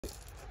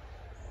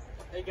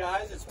Hey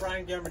guys, it's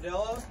Brian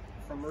Gambardella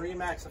from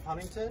MarineMax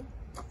Huntington.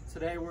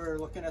 Today we're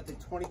looking at the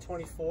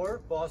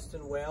 2024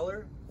 Boston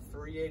Whaler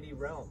 380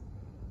 Realm.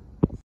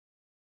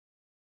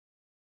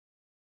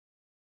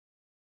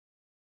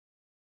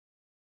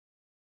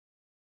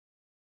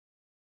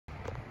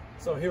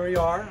 So here we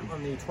are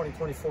on the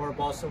 2024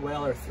 Boston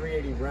Whaler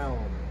 380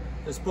 Realm.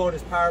 This boat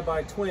is powered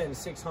by twin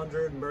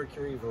 600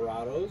 Mercury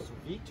Verados,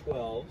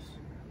 V12s.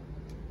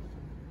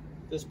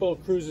 This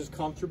boat cruises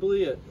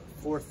comfortably at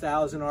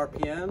 4,000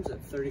 RPMs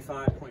at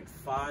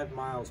 35.5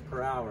 miles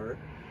per hour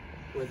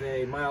with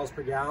a miles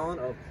per gallon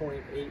of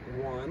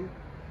 0.81,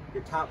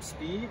 your top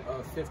speed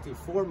of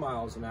 54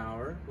 miles an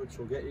hour, which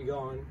will get you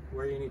going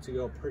where you need to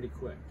go pretty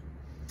quick.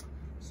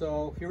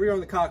 So here we are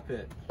in the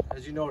cockpit.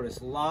 As you notice,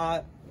 a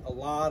lot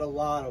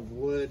of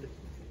wood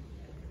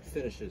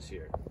finishes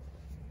here.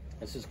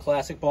 This is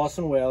classic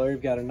Boston Whaler.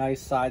 You've got a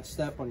nice side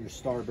step on your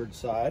starboard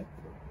side.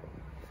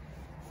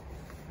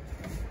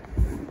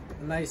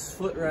 A nice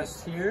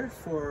footrest here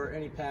for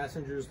any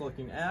passengers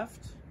looking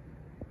aft.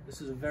 This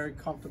is a very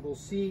comfortable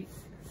seat,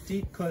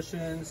 deep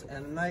cushions,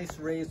 and a nice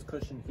raised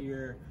cushion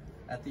here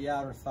at the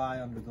outer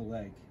thigh under the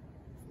leg.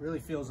 It really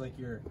feels like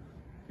you're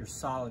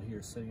solid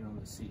here sitting on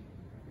the seat.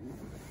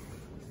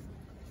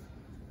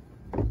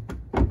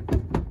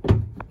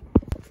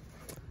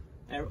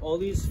 And all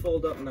these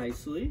fold up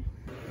nicely.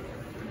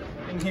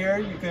 In here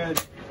you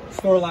could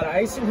store a lot of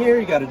ice in here.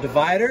 You got a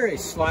divider, a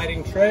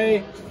sliding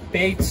tray,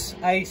 baits,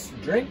 ice,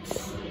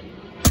 drinks.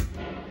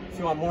 If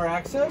you want more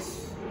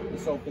access,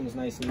 this opens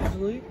nice and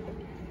easily.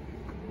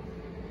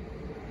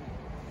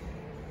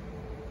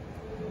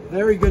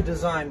 Very good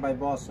design by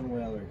Boston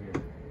Whaler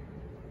here.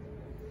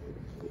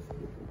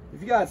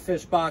 If you got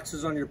fish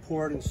boxes on your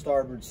port and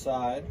starboard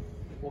side,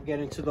 we'll get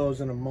into those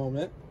in a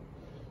moment.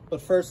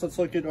 But first, let's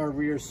look at our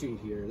rear seat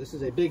here. This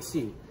is a big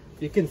seat.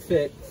 You can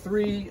fit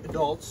 3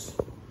 adults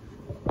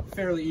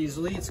fairly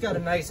easily. It's got a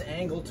nice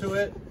angle to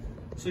it,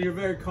 so you're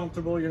very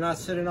comfortable. You're not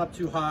sitting up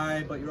too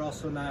high, but you're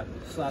also not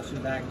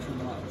slouching back too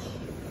much.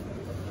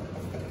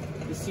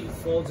 The seat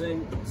folds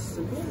in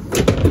simple.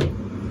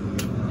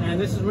 And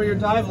this is where your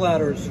dive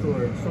ladder is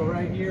stored. So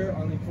right here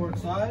on the port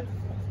side,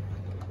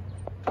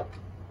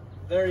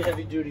 very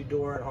heavy duty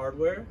door and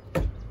hardware.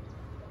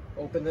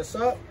 Open this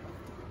up.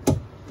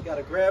 You got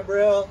a grab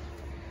rail,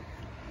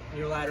 and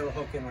your ladder will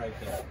hook in right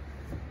there.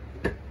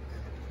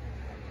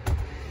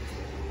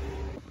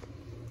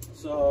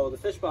 So the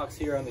fish box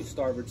here on the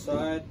starboard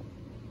side,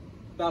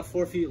 about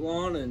 4 feet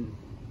long and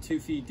 2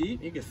 feet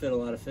deep. You can fit a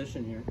lot of fish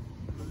in here.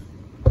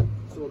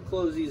 So we'll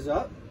close these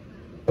up.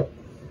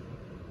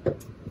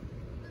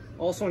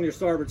 Also on your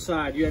starboard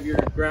side, you have your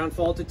ground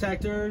fault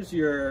detectors,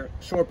 your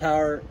shore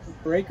power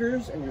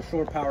breakers, and your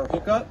shore power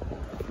hookup.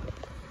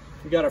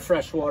 We got a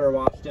freshwater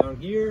wash down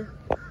here,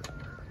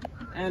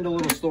 and a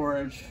little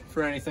storage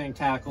for anything,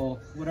 tackle,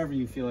 whatever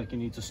you feel like you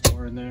need to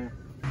store in there.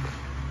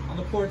 On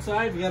the port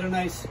side, we got a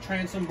nice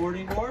transom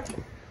boarding door.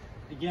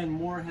 Again,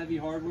 more heavy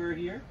hardware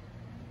here.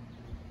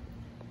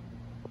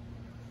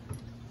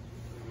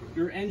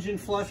 Your engine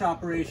flush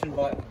operation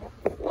button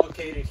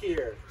located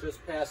here,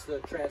 just past the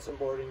transom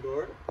boarding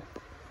door.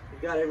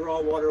 You've got a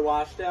raw water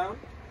wash down.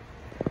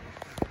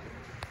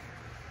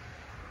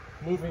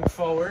 Moving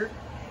forward,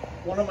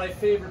 one of my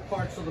favorite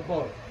parts of the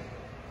boat.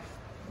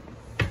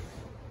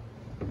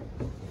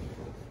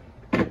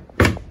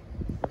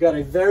 We've got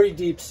a very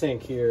deep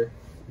sink here,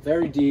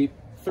 very deep,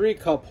 3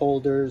 cup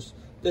holders.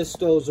 This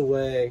stows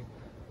away.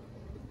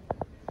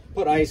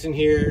 Put ice in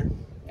here,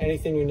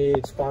 anything you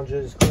need,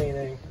 sponges,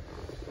 cleaning.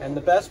 And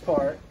the best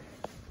part,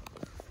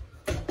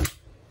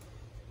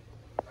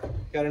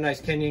 got a nice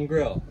Kenyan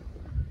grill.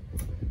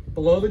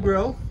 Below the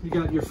grill, you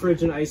got your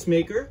fridge and ice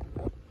maker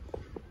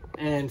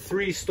and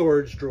 3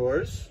 storage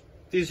drawers.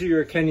 These are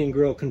your Kenyan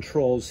grill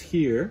controls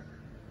here.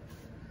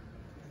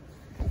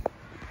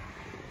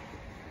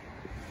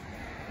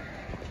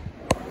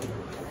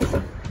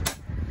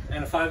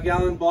 And a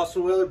 5-gallon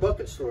Boston Whaler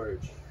bucket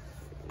storage.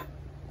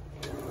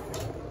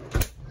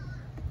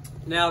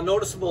 Now,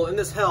 noticeable in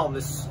this helm,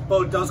 this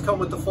boat does come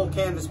with the full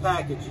canvas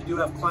package. You do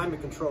have climate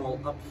control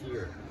up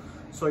here.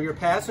 So your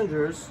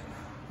passengers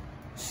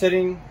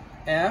sitting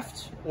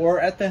aft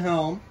or at the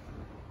helm,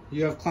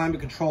 you have climate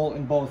control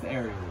in both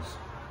areas.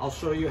 I'll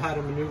show you how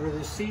to maneuver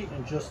this seat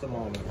in just a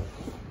moment.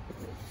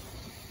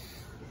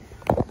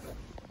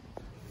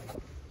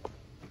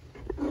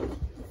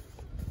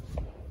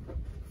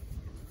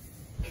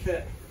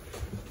 Okay,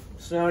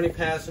 so now any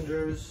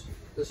passengers,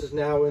 this is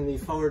now in the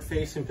forward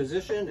facing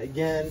position.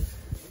 Again,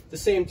 the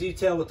same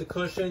detail with the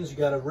cushions. You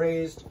got a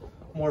raised,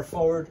 more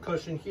forward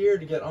cushion here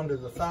to get under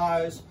the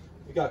thighs.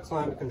 You got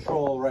climate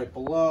control right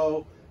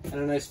below and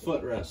a nice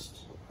footrest.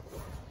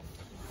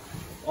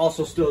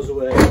 Also stows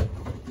away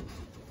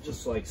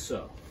just like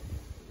so.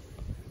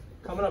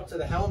 Coming up to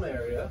the helm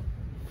area,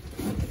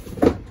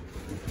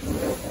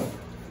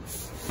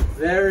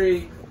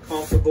 very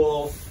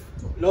comfortable,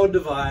 no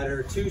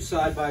divider, 2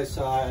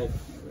 side-by-side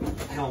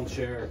helm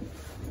chair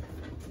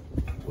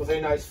with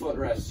a nice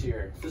footrest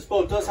here. This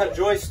boat does have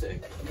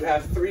joystick. You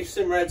have 3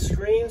 Simrad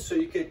screens, so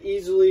you could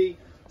easily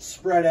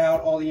spread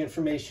out all the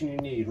information you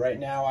need. Right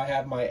now I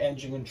have my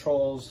engine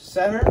controls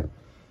center,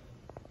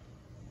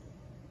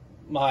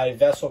 my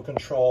vessel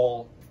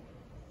control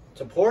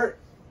to port,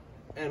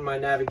 and my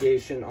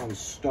navigation on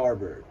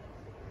starboard.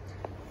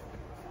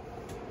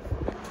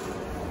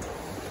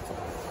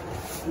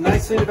 The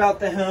nice thing about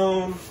the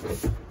helm,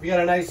 we got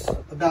a nice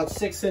about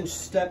 6-inch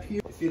step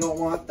here. If you don't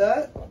want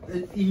that,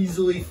 it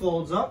easily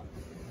folds up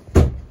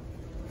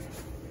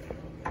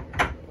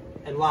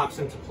and locks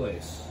into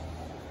place.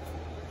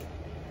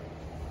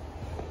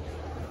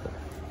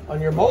 On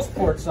your most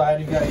port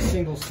side, you got a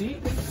single seat.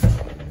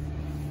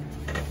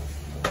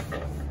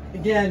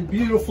 Again,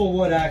 beautiful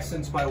wood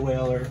accents by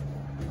Whaler.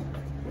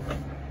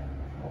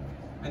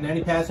 And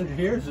any passenger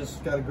here has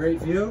just got a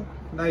great view,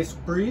 nice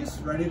breeze,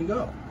 ready to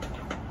go.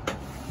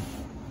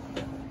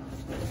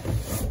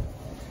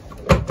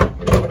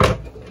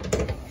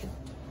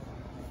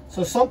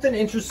 So something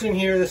interesting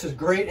here, this is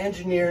great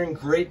engineering,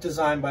 great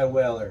design by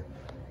Whaler.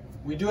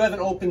 We do have an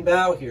open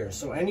bow here,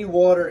 so any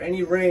water,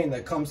 any rain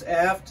that comes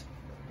aft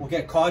will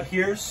get caught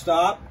here,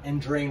 stop,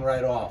 and drain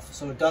right off.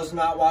 So it does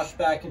not wash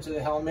back into the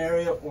helm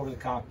area or the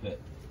cockpit.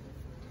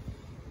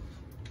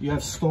 You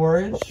have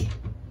storage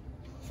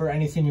for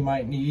anything you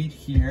might need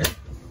here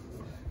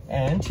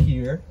and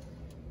here.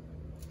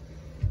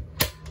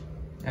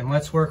 And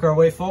let's work our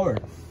way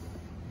forward.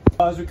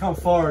 As we come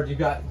forward, you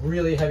got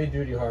really heavy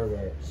duty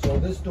hardware. So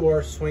this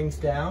door swings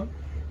down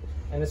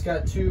and it's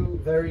got two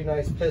very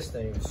nice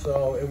pistons.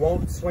 So it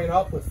won't swing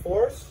up with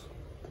force.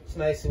 It's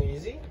nice and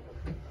easy.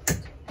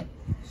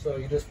 So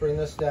you just bring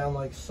this down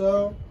like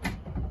so,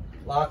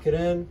 lock it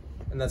in,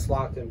 and that's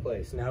locked in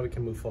place. Now we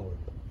can move forward.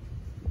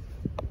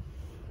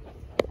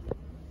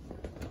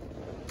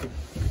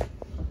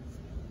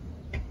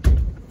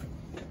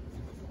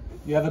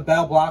 You have a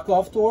bow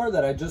block-off door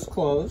that I just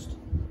closed,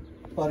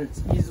 but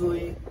it's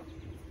easily,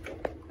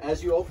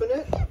 as you open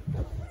it,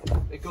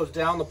 it goes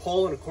down the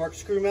pole in a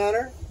corkscrew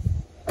manner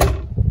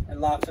and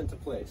locks into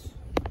place.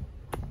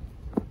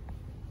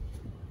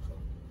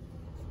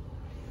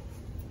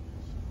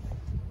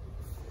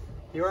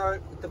 Here are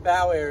at the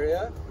bow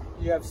area.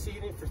 You have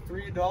seating for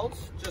 3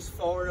 adults just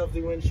forward of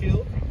the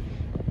windshield,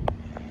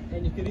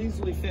 and you could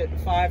easily fit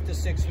 5 to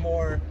 6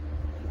 more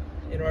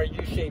in our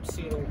U-shaped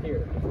seating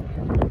here.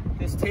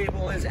 This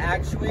table is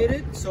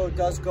actuated, so it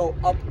does go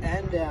up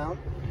and down.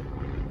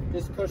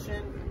 This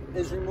cushion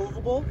is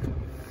removable,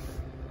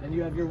 and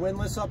you have your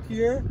windlass up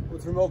here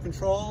with remote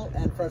control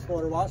and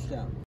freshwater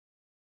washdown.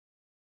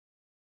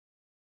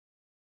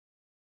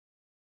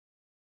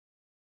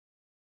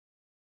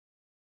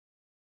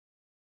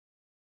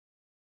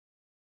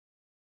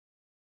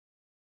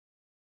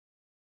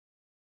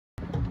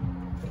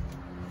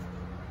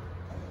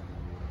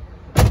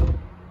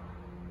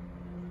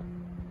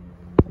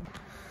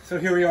 So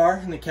here we are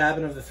in the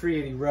cabin of the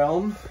 380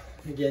 Realm.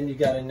 Again, you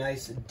got a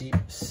nice deep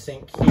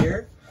sink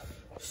here.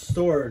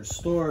 Storage,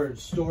 storage,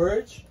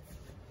 storage.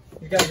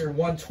 You got your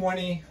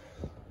 120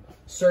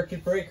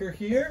 circuit breaker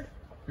here,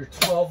 your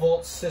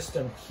 12-volt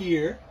system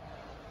here,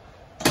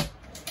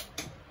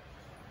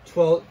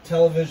 12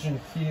 television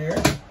here.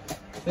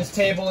 This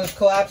table is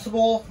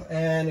collapsible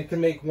and it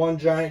can make one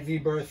giant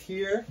V-berth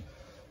here.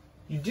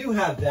 You do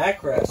have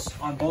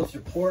backrests on both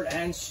your port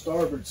and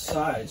starboard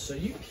side, so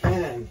you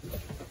can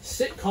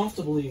sit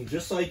comfortably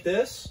just like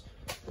this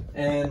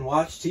and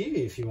watch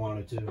TV if you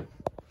wanted to.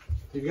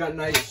 You've got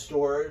nice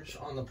storage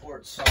on the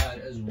port side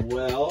as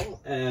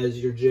well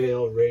as your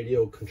JL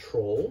radio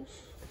controls.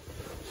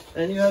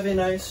 And you have a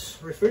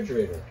nice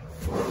refrigerator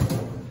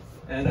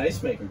and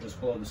ice maker just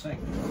below the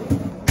sink.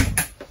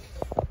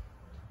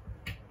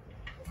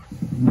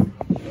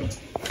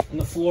 On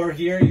the floor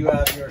here, you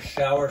have your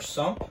shower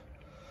sump.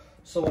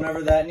 So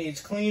whenever that needs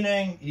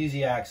cleaning,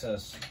 easy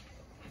access.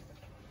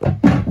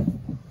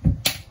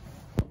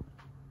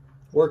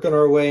 Working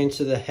our way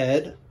into the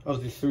head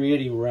of the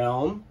 380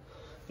 Realm.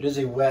 It is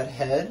a wet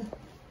head.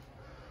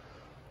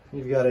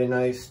 You've got a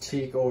nice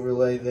teak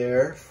overlay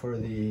there for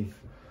the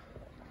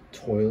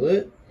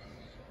toilet.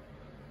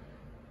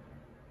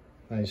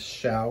 Nice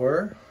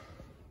shower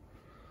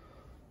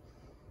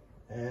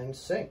and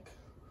sink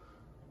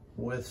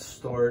with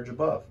storage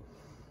above.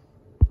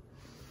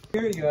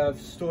 Here you have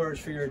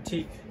storage for your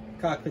teak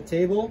cockpit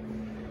table.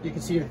 You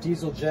can see your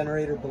diesel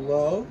generator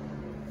below,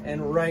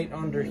 and right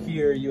under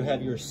here you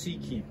have your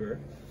seakeeper.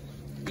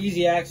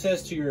 Easy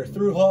access to your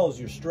through hulls,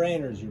 your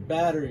strainers, your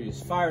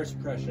batteries, fire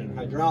suppression,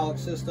 hydraulic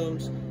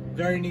systems.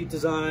 Very neat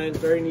design,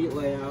 very neat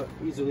layout,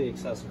 easily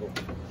accessible.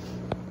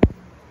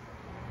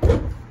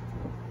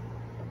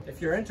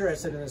 If you're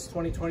interested in this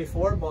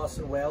 2024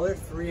 Boston Whaler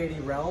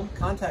 380 Realm,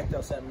 contact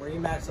us at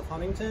MarineMax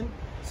Huntington,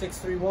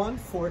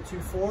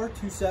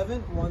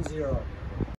 631-424-2710.